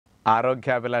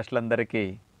ఆరోగ్యాభిలాషులందరికీ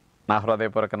నా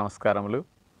హృదయపూర్వక నమస్కారములు.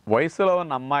 వయసులో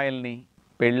ఉన్న అమ్మాయిల్ని,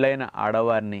 పెళ్ళైన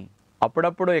ఆడవారిని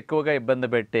అప్పుడప్పుడు ఎక్కువగా ఇబ్బంది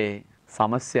పెట్టే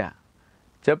సమస్య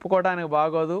చెప్పుకోవడానికి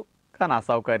బాగోదు, కానీ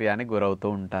అసౌకర్యానికి గురవుతూ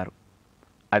ఉంటారు.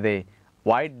 అదే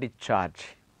వైట్ డిశ్చార్జ్.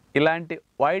 ఇలాంటి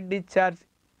వైట్ డిశ్చార్జ్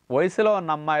వయసులో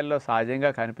ఉన్న అమ్మాయిల్లో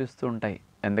సహజంగా కనిపిస్తూ ఉంటాయి.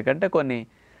 ఎందుకంటే కొన్ని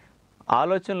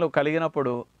ఆలోచనలు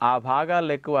కలిగినప్పుడు ఆ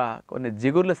భాగాల్లో ఎక్కువ కొన్ని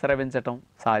జిగుర్లు స్రవించటం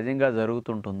సహజంగా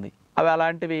జరుగుతుంటుంది. అవి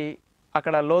అలాంటివి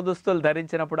అక్కడ లోదుస్తులు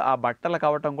ధరించినప్పుడు ఆ బట్టలు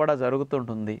కవ్వటం కూడా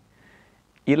జరుగుతుంటుంది.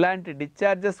 ఇలాంటి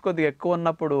డిశ్చార్జెస్ కొద్దిగా ఎక్కువ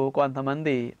ఉన్నప్పుడు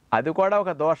కొంతమంది అది కూడా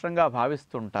ఒక దోషంగా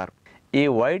భావిస్తుంటారు. ఈ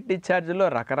వైట్ డిశ్చార్జ్లో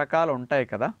రకరకాలు ఉంటాయి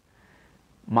కదా.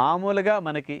 మామూలుగా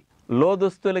మనకి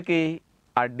లోదుస్తులకి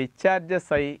ఆ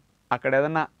డిశ్చార్జెస్ అయ్యి అక్కడ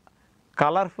ఏదైనా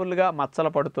కలర్ఫుల్గా మచ్చలు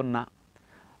పడుతున్నా,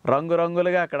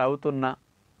 రంగురంగులుగా అక్కడ అవుతున్న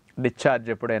డిశ్చార్జ్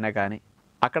ఎప్పుడైనా కానీ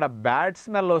అక్కడ బ్యాడ్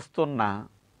స్మెల్ వస్తున్నా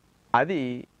అది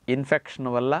ఇన్ఫెక్షన్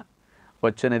వల్ల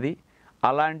వచ్చినది.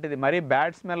 అలాంటిది మరీ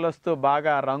బ్యాడ్ స్మెల్ వస్తూ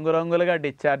బాగా రంగురంగులుగా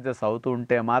డిశ్చార్జెస్ అవుతూ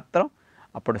ఉంటే మాత్రం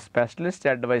అప్పుడు స్పెషలిస్ట్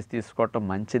అడ్వైస్ తీసుకోవటం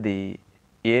మంచిది,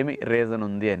 ఏమి రీజన్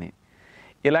ఉంది అని.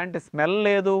 ఇలాంటి స్మెల్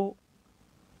లేదు,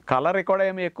 కలర్ కూడా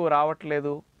ఏమి ఎక్కువ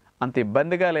రావట్లేదు, అంత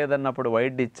ఇబ్బందిగా లేదన్నప్పుడు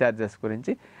వైట్ డిశ్చార్జెస్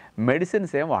గురించి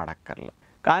మెడిసిన్స్ ఏం వాడక్కర్లేదు.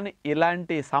 కానీ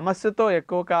ఇలాంటి సమస్యతో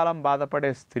ఎక్కువ కాలం బాధపడే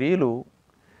స్త్రీలు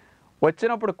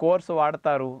వచ్చినప్పుడు కోర్సు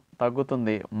వాడతారు,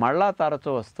 తగ్గుతుంది, మళ్ళా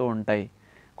తరచూ వస్తూ ఉంటాయి.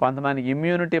 కొంతమంది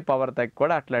ఇమ్యూనిటీ పవర్ తగ్గి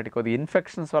కూడా అట్లాంటి కొద్ది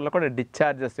ఇన్ఫెక్షన్స్ వల్ల కూడా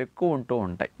డిశ్చార్జెస్ ఎక్కువ ఉంటూ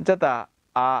ఉంటాయి. చేత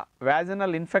ఆ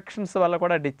వ్యాజినల్ ఇన్ఫెక్షన్స్ వల్ల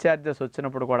కూడా డిశ్చార్జెస్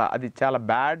వచ్చినప్పుడు కూడా అది చాలా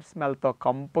బ్యాడ్ స్మెల్తో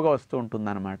కంపుగా వస్తూ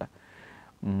ఉంటుందన్నమాట.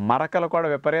 మరకలు కూడా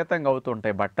విపరీతంగా అవుతూ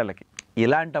ఉంటాయి బట్టలకి.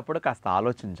 ఇలాంటప్పుడు కాస్త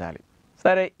ఆలోచించాలి.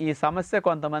 సరే, ఈ సమస్య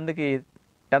కొంతమందికి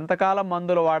ఎంతకాలం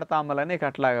మందులు వాడతామలని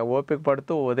అట్లాగా ఓపిక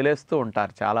పడుతూ వదిలేస్తూ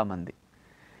ఉంటారు చాలామంది.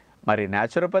 మరి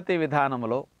న్యాచురోపతి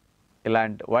విధానంలో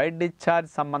ఇలాంటి వైట్ డిశ్చార్జ్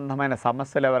సంబంధమైన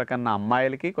సమస్యలు ఎవరికన్నా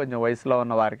అమ్మాయిలకి, కొంచెం వయసులో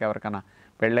ఉన్న వారికి, ఎవరికైనా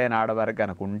పెళ్ళైన ఆడవారికి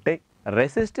కనుక ఉంటే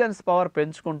రెసిస్టెన్స్ పవర్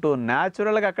పెంచుకుంటూ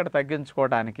న్యాచురల్గా అక్కడ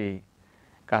తగ్గించుకోవడానికి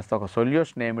కాస్త ఒక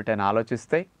సొల్యూషన్ ఏమిటని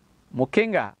ఆలోచిస్తే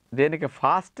ముఖ్యంగా దీనికి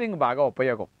ఫాస్టింగ్ బాగా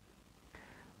ఉపయోగం.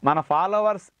 మన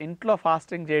ఫాలోవర్స్ ఇంట్లో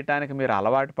ఫాస్టింగ్ చేయడానికి మీరు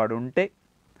అలవాటు పడి ఉంటే,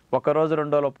 ఒకరోజు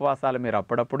 2 రోజుల ఉపవాసాలు మీరు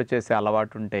అప్పుడప్పుడు చేసే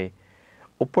అలవాటు ఉంటే,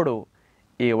 ఇప్పుడు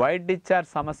ఈ వైట్ డిశ్చార్జ్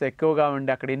సమస్య ఎక్కువగా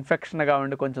ఉండి అక్కడ ఇన్ఫెక్షన్గా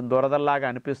ఉండి కొంచెం దురదల్లాగా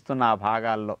అనిపిస్తున్న ఆ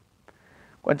భాగాల్లో,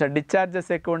 కొంచెం డిశ్చార్జెస్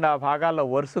ఎక్కువ ఉండి ఆ భాగాల్లో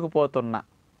వరుసుకుపోతున్న,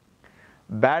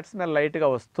 బ్యాడ్ స్మెల్ లైట్గా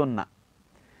వస్తున్న,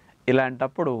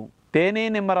 ఇలాంటప్పుడు తేనె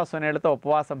నిమ్మరసం నీళ్ళతో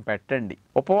ఉపవాసం పెట్టండి.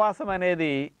 ఉపవాసం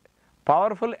అనేది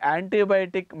పవర్ఫుల్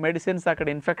యాంటీబయాటిక్ మెడిసిన్స్ అక్కడ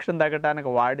ఇన్ఫెక్షన్ తగ్గడానికి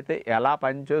వాడితే ఎలా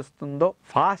పనిచేస్తుందో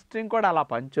ఫాస్టింగ్ కూడా అలా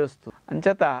పనిచేస్తుంది.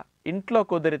 అంచేత ఇంట్లో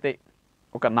కుదిరితే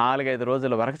ఒక 4-5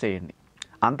 రోజుల వరకు చేయండి.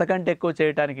 అంతకంటే ఎక్కువ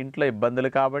చేయడానికి ఇంట్లో ఇబ్బందులు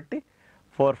కాబట్టి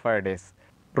 4-5 డేస్.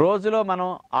 రోజులో మనం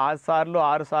 6 సార్లు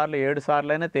 7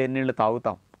 సార్లు అయినా తేనె నీళ్ళు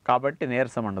తాగుతాం కాబట్టి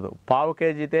నీరసం ఉండదు. 1/2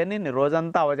 కేజీ తేనెని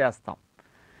రోజంతా అవజేస్తాం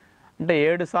అంటే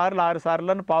 7 సార్లు 6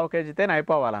 సార్లను 1/2 కేజీ తేనె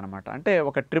అయిపోవాలన్నమాట. అంటే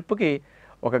ఒక ట్రిప్కి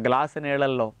ఒక గ్లాసు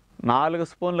నీళ్ళల్లో 4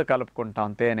 స్పూన్లు కలుపుకుంటాం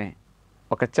తేనె.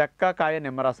 ఒక చెక్క, కాయ,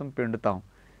 నిమ్మరసం పిండుతాం,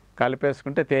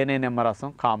 కలిపేసుకుంటే తేనె నిమ్మరసం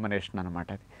కాంబినేషన్ అనమాట.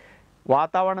 అది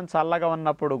వాతావరణం చల్లగా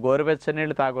ఉన్నప్పుడు గోరువెచ్చని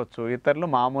నీళ్ళు తాగొచ్చు, ఇతరులు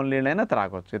మామూలు నీళ్ళైనా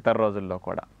త్రాగొచ్చు ఇతర రోజుల్లో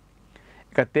కూడా.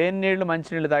 ఇక తేనె నీళ్ళు,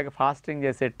 మంచినీళ్ళు తాగి ఫాస్టింగ్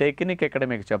చేసే టెక్నిక్ ఇక్కడ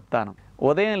మీకు చెప్తాను.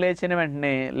 ఉదయం లేచిన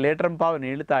వెంటనే 1.5 లీటర్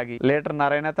నీళ్ళు తాగి 1.5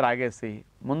 లీటర్ త్రాగేసి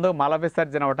ముందు మల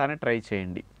విసర్జన అవ్వటానికి ట్రై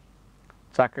చేయండి.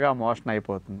 చక్కగా మోషన్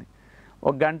అయిపోతుంది.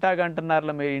 ఒక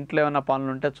గంటన్నరలో మీరు ఇంట్లో ఏమైనా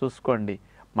పనులు ఉంటే చూసుకోండి,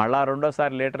 మళ్ళీ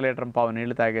రెండోసారి 1.5 లీటర్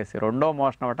నీళ్ళు తాగేసి రెండో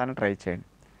మోషన్ అవ్వటానికి ట్రై చేయండి.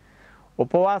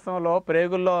 ఉపవాసంలో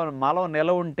ప్రేగుల్లో మలం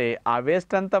నిలవ ఉంటే ఆ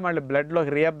వేస్ట్ అంతా మళ్ళీ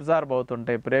బ్లడ్లోకి రీఅబ్జార్బ్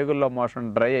అవుతుంటాయి, ప్రేగుల్లో మోషన్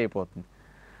డ్రై అయిపోతుంది.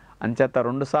 అంచేత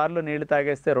 2 సార్లు నీళ్ళు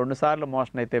తాగేస్తే 2 సార్లు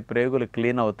మోషన్ అయితే ప్రేగులు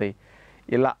క్లీన్ అవుతాయి.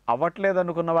 ఇలా అవ్వట్లేదు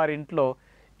అనుకున్న వారి ఇంట్లో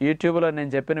యూట్యూబ్లో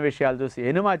నేను చెప్పిన విషయాలు చూసి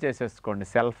ఎనిమా చేసేసుకోండి.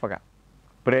 సెల్ఫ్గా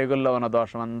ప్రేగుల్లో ఉన్న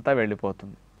దోషం అంతా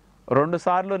వెళ్ళిపోతుంది. 2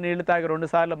 సార్లు నీళ్లు తాగి 2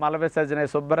 సార్లు మల విసర్జన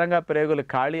శుభ్రంగా ప్రేగులు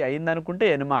ఖాళీ అయిందనుకుంటే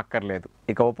ఎనిమా అక్కర్లేదు.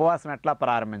 ఇక ఉపవాసం ఎట్లా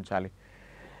ప్రారంభించాలి?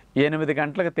 8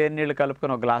 గంటలకు తేనె నీళ్ళు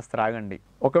కలుపుకొని ఒక గ్లాస్ త్రాగండి.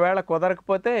 ఒకవేళ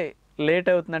కుదరకపోతే లేట్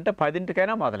అవుతుందంటే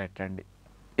 10కైనా మొదలెట్టండి.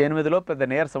 8లో పెద్ద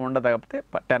నీరసం ఉండదు కాకపోతే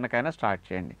 10కైనా స్టార్ట్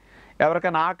చేయండి.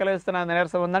 ఎవరికైనా ఆకలి వేస్తున్న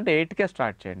నీరసం ఉందంటే 8కే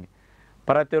స్టార్ట్ చేయండి.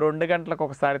 ప్రతి 2 గంటలకు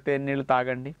ఒకసారి తేనె నీళ్ళు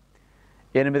తాగండి.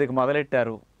 8కి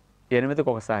మొదలెట్టారు, 8కి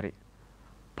ఒకసారి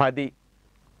 10,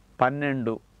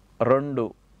 12, 2,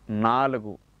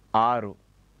 4, 6,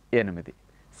 8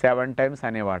 7 టైమ్స్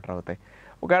అనే వాటర్ అవుతాయి.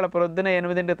 ఒకవేళ ప్రొద్దున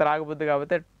 8కి త్రాగబుద్ది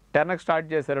కాబట్టి 10కి స్టార్ట్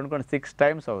చేశారు అనుకోండి, 6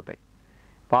 టైమ్స్ అవుతాయి.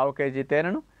 1/2 కేజీ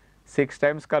తేనెను 6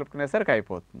 టైమ్స్ కలుపుకునేసరికి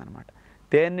అయిపోతుంది అనమాట.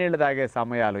 తేనె నీళ్ళు తాగే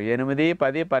సమయాలు 8,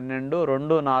 10, 12,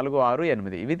 2, 4, 6,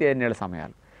 8 ఇవి తేనె నీళ్ళ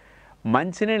సమయాలు.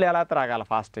 మంచినీళ్ళు ఎలా త్రాగాలి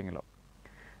ఫాస్టింగ్లో?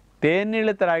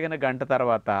 తేనీళ్ళు త్రాగిన గంట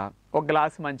తర్వాత ఒక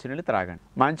గ్లాసు మంచినీళ్ళు త్రాగండి.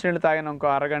 మంచినీళ్ళు తాగిన ఇంకో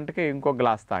అరగంటకి ఇంకో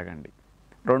గ్లాస్ తాగండి.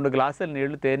 2 గ్లాసులు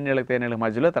నీళ్లు తేనీళ్ళకి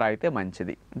మధ్యలో త్రాగితే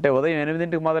మంచిది. అంటే ఉదయం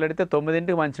 8ంటికి మొదలెడితే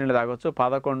 9ంటికి మంచినీళ్ళు తాగొచ్చు.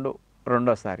 11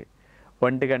 రెండోసారి,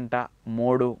 1 గంట,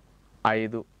 3,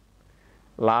 5,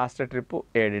 లాస్ట్ ట్రిప్పు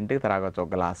 7ంటికి త్రాగొచ్చు ఒక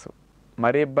గ్లాసు.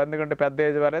 మరీ ఇబ్బందిగా ఉంటే పెద్ద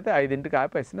ఏజ్ వారు అయితే 5ంటికి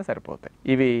ఆపేసినా సరిపోతాయి.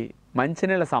 ఇవి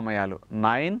మంచినీళ్ళ సమయాలు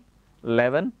 9,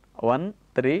 11, 1,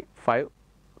 3, 5,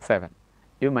 7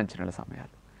 ఇవి మంచినీళ్ళ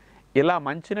సమయాలు. ఇలా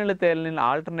మంచినీళ్ళు తేలినీళ్ళు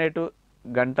ఆల్టర్నేటివ్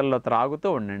గంటల్లో త్రాగుతూ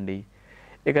ఉండండి.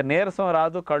 ఇక నీరసం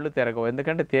రాదు, కళ్ళు తిరగవు.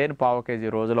 ఎందుకంటే తేనె 1/4 kg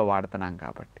రోజులో వాడుతున్నాం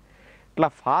కాబట్టి. ఇట్లా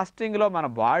ఫాస్టింగ్లో మన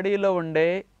బాడీలో ఉండే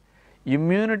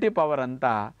ఇమ్యూనిటీ పవర్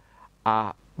అంతా ఆ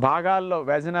భాగాల్లో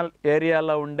వెజనల్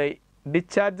ఏరియాలో ఉండే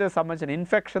డిశ్చార్జ్ సంబంధించిన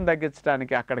ఇన్ఫెక్షన్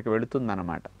తగ్గించడానికి అక్కడికి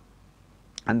వెళుతుందన్నమాట.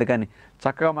 అందుకని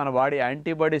చక్కగా మన బాడీ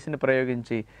యాంటీబాడీస్ని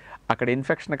ప్రయోగించి అక్కడ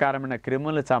ఇన్ఫెక్షన్ కారమైన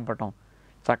క్రిములను చంపటం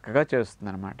చక్కగా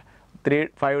చేస్తుందన్నమాట.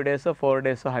 5 days 4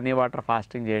 days honey water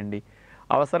fasting చేయండి.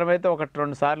 అవసరమైతే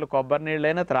 1-2 సార్లు కొబ్బరి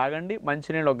నీళ్ళైనా త్రాగండి.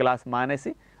 మంచినీళ్ళు ఒక గ్లాస్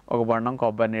మానేసి ఒక బొండం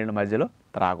కొబ్బరి నీళ్ళు మధ్యలో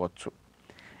త్రాగొచ్చు.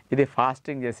 ఇది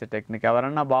ఫాస్టింగ్ చేసే టెక్నిక్.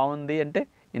 ఎవరన్నా బాగుంది అంటే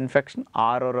ఇన్ఫెక్షన్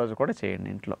 6వ రోజు కూడా చేయండి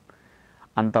ఇంట్లో.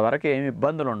 అంతవరకు ఏమి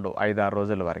ఇబ్బందులు ఉండవు 5-6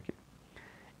 రోజుల వరకు.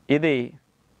 ఇది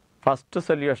first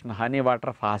solution, honey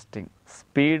water fasting.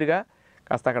 స్పీడ్గా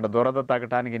కాస్త అక్కడ దురద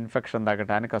తగ్గటానికి, ఇన్ఫెక్షన్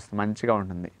తగ్గటానికి కాస్త మంచిగా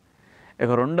ఉంటుంది.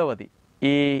 ఇక రెండవది,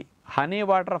 ఈ హనీ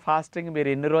వాటర్ ఫాస్టింగ్ మీరు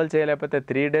ఎన్ని రోజులు చేయలేకపోతే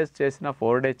 3 డేస్ చేసినా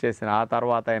 4 డేస్ చేసినా, ఆ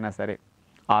తర్వాత అయినా సరే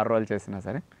 6 రోజులు చేసినా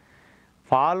సరే,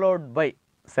 followed by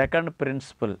second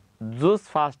principal juice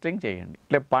fasting చేయండి.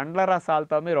 ఇట్లా పండ్ల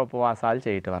రసాలతో మీరు ఉపవాసాలు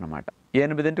చేయటం అనమాట.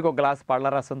 8ంటికి ఒక గ్లాస్ పళ్ళ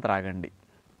రసం త్రాగండి.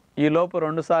 ఈలోపు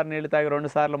 2 సార్లు నీళ్ళు తాగి 2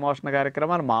 సార్లు మోషన్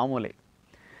కార్యక్రమాలు మామూలే.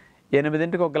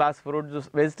 8ంటికి ఒక glass fruit juice,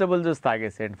 vegetable juice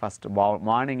తాగేసేయండి first.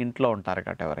 Morning ఇంట్లో ఉంటారు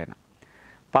కాబట్టి ఎవరైనా.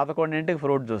 11ంటికి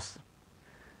fruit juice,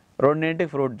 2ంటికి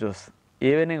fruit juice,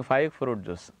 evening 5కి ఫ్రూట్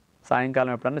జ్యూస్,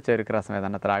 సాయంకాలం ఎప్పుడన్నా చెరుకు రసం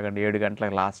ఏదన్నా త్రాగండి 7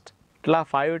 గంటలకు లాస్ట్. ఇట్లా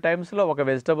 5 టైమ్స్లో ఒక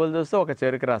వెజిటబుల్ జ్యూస్, ఒక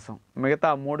చెరుకు రసం, మిగతా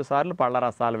 3 సార్లు పళ్ళ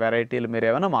రసాలు వెరైటీలు మీరు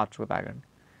ఏమైనా మార్చుకు తాగండి.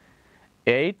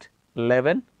 8,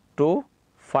 11, 2,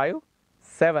 5,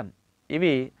 7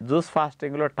 ఇవి జ్యూస్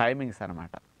ఫాస్టింగ్లో టైమింగ్స్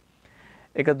అనమాట.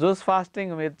 ఇక జ్యూస్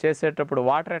ఫాస్టింగ్ మీరు చేసేటప్పుడు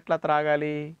వాటర్ ఎట్లా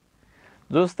త్రాగాలి?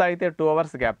 జ్యూస్ తాగితే 2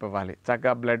 అవర్స్ గ్యాప్ ఇవ్వాలి.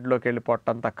 చక్కగా బ్లడ్లోకి వెళ్ళి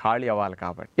పొట్టంతా ఖాళీ అవ్వాలి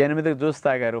కాబట్టి. 8కి జ్యూస్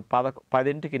తాగారు,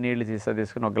 10ంటికి నీళ్లు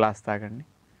తీసుకుని ఒక గ్లాస్ తాగండి.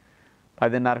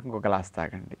 10:30కి ఇంకో గ్లాస్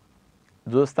తాగండి.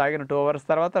 జ్యూస్ తాగిన 2 అవర్స్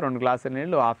తర్వాత 2 గ్లాసుల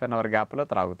నీళ్ళు హాఫ్ అన్ అవర్ గ్యాప్లో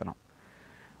త్రాగుతున్నాం.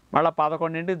 మళ్ళీ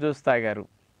 11ంటికి జ్యూస్ తాగారు,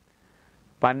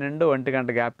 12, 1 గంట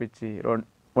గ్యాప్ ఇచ్చి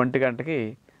 1 గంటకి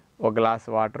ఒక గ్లాస్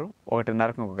వాటరు,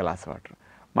 1:30కి ఇంకో గ్లాస్ వాటర్.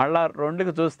 మళ్ళీ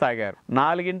 2కి జ్యూస్ తాగారు,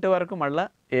 4 వరకు మళ్ళీ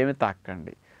ఏమి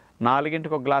తాకండి. 4కి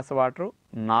ఒక గ్లాస్ వాటరు,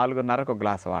 4:30కి ఒక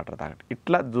గ్లాస్ వాటర్ తాగండి.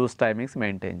 ఇట్లా జ్యూస్ టైమింగ్స్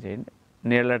మెయింటైన్ చేయండి,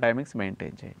 నీళ్ళ టైమింగ్స్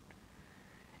మెయింటైన్ చేయండి.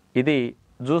 ఇది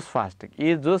జ్యూస్ ఫాస్టింగ్. ఈ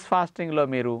జ్యూస్ ఫాస్టింగ్లో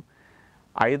మీరు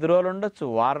 5 రోజులు ఉండొచ్చు,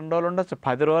 వారం రోజులు ఉండొచ్చు,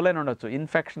 10 రోజులైనా ఉండొచ్చు.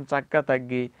 ఇన్ఫెక్షన్ చక్కగా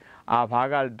తగ్గి, ఆ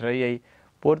భాగాలు డ్రై అయ్యి,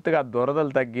 పూర్తిగా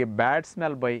దురదలు తగ్గి, బ్యాడ్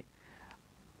స్మెల్ పోయి,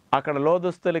 అక్కడ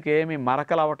లోదుస్తులకి ఏమీ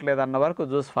మరకలు అవ్వట్లేదు అన్న వరకు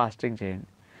జ్యూస్ ఫాస్టింగ్ చేయండి.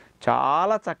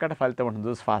 చాలా చక్కటి ఫలితం ఉంటుంది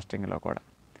జ్యూస్ ఫాస్టింగ్లో కూడా.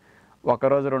 1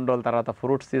 రోజు 2 రోజుల తర్వాత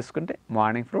ఫ్రూట్స్ తీసుకుంటే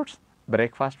morning fruits,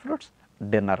 breakfast fruits,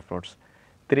 dinner fruits,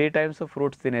 3 times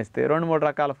fruits తినేస్తే 2-3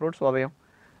 రకాల ఫ్రూట్స్ ఉదయం,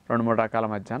 2-3 రకాల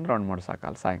మధ్యాహ్నం, 2-3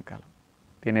 రకాల సాయంకాలం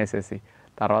తినేసేసి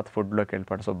తర్వాత ఫుడ్లోకి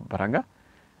వెళ్ళిపోవడం శుభ్రంగా.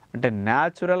 అంటే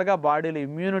న్యాచురల్గా బాడీలో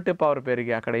ఇమ్యూనిటీ పవర్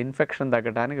పెరిగి అక్కడ ఇన్ఫెక్షన్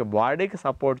తగ్గడానికి బాడీకి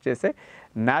సపోర్ట్ చేసే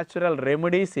న్యాచురల్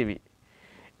రెమెడీస్ ఇవి.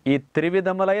 ఈ 3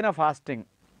 విధములైన fasting,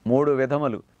 3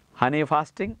 విధములు: honey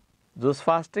fasting, juice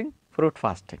fasting, fruit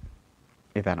fasting,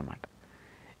 ఇదన్నమాట.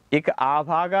 ఇక ఆ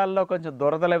భాగాల్లో కొంచెం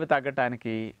దురదలవి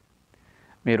తగ్గటానికి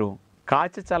మీరు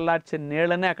కాచి చల్లార్చిన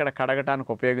నీళ్ళనే అక్కడ కడగటానికి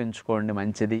ఉపయోగించుకోండి,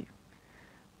 మంచిది.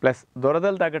 ప్లస్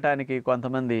దురదలు తగ్గటానికి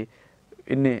కొంతమంది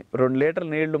 2 లీటర్ల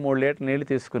నీళ్లు, 3 లీటర్ల నీళ్ళు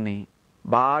తీసుకుని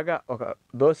బాగా ఒక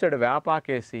దోసెడు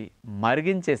వేపాకేసి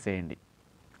మరిగించేసేయండి.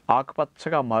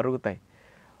 ఆకుపచ్చగా మరుగుతాయి.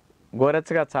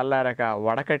 గోరెచ్చగా చల్లారాక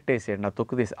వడకట్టేసేయండి. ఆ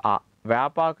తుక్కు తీసి ఆ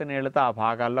వేపాకు నీళ్ళతో ఆ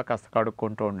భాగాల్లో కాస్త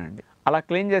కడుక్కుంటూ ఉండండి. అలా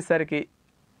క్లీన్ చేసేసరికి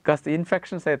కాస్త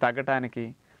ఇన్ఫెక్షన్స్ అవి తగ్గటానికి,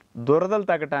 దురదలు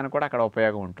తగ్గటానికి కూడా అక్కడ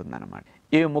ఉపయోగం ఉంటుందన్నమాట.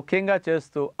 ఇవి ముఖ్యంగా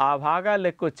చేస్తూ ఆ భాగాల్లో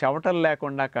ఎక్కువ చెమటలు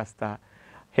లేకుండా కాస్త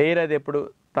హెయిర్ అది ఎప్పుడు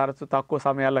తరచు తక్కువ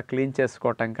సమయాల్లో క్లీన్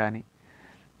చేసుకోవటం కానీ,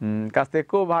 కాస్త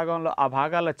ఎక్కువ భాగంలో ఆ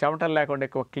భాగాల్లో చెమటలు లేకుండా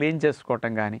ఎక్కువ క్లీన్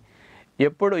చేసుకోవటం కానీ,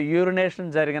 ఎప్పుడు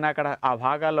యూరినేషన్ జరిగినా అక్కడ ఆ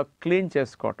భాగాల్లో క్లీన్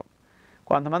చేసుకోవటం.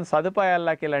 కొంతమంది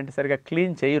సదుపాయాల్లోకి ఇలాంటి సరిగా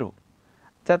క్లీన్ చేయరు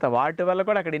చేత వాటి వల్ల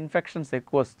కూడా అక్కడ ఇన్ఫెక్షన్స్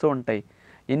ఎక్కువ వస్తూ ఉంటాయి.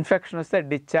 ఇన్ఫెక్షన్ వస్తే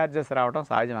డిశ్చార్జెస్ రావడం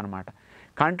సహజం అనమాట.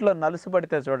 కంట్లో నలుసు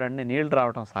పడితే చూడండి నీళ్ళు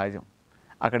రావడం సహజం.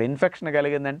 అక్కడ ఇన్ఫెక్షన్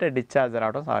కలిగిందంటే డిశ్చార్జ్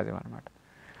రావడం సహజం అనమాట.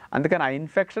 అందుకని ఆ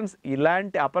ఇన్ఫెక్షన్స్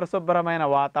ఇలాంటి అపరిశుభ్రమైన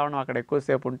వాతావరణం అక్కడ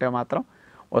ఎక్కువసేపు ఉంటే మాత్రం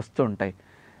వస్తుంటాయి.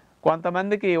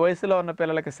 కొంతమందికి వయసులో ఉన్న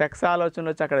పిల్లలకి సెక్స్ ఆలోచనలు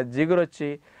వచ్చి అక్కడ జిగురు వచ్చి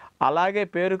అలాగే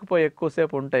పేరుకుపోయి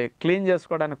ఎక్కువసేపు ఉంటాయి, క్లీన్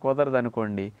చేసుకోవడానికి కుదరదు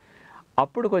అనుకోండి,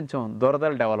 అప్పుడు కొంచెం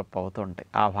దురదలు డెవలప్ అవుతుంటాయి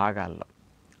ఆ భాగాల్లో.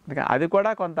 అందుకని అది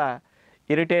కూడా కొంత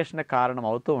ఇరిటేషన్ కారణం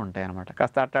అవుతూ ఉంటాయి అన్నమాట.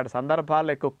 కాస్త అట్లాంటి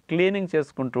సందర్భాల్లో ఎక్కువ క్లీనింగ్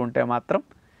చేసుకుంటూ ఉంటే మాత్రం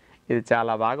ఇది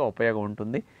చాలా బాగా ఉపయోగం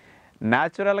ఉంటుంది.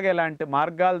 న్యాచురల్గా ఇలాంటి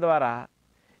మార్గాల ద్వారా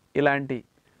ఇలాంటి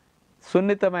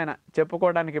సున్నితమైన,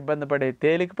 చెప్పుకోవడానికి ఇబ్బంది పడే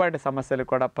తేలికపాటి సమస్యలు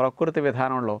కూడా ప్రకృతి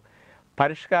విధానంలో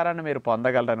పరిష్కారాన్ని మీరు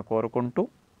పొందగలరని కోరుకుంటూ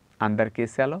అందరికీ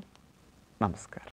సెలవు. నమస్కారం.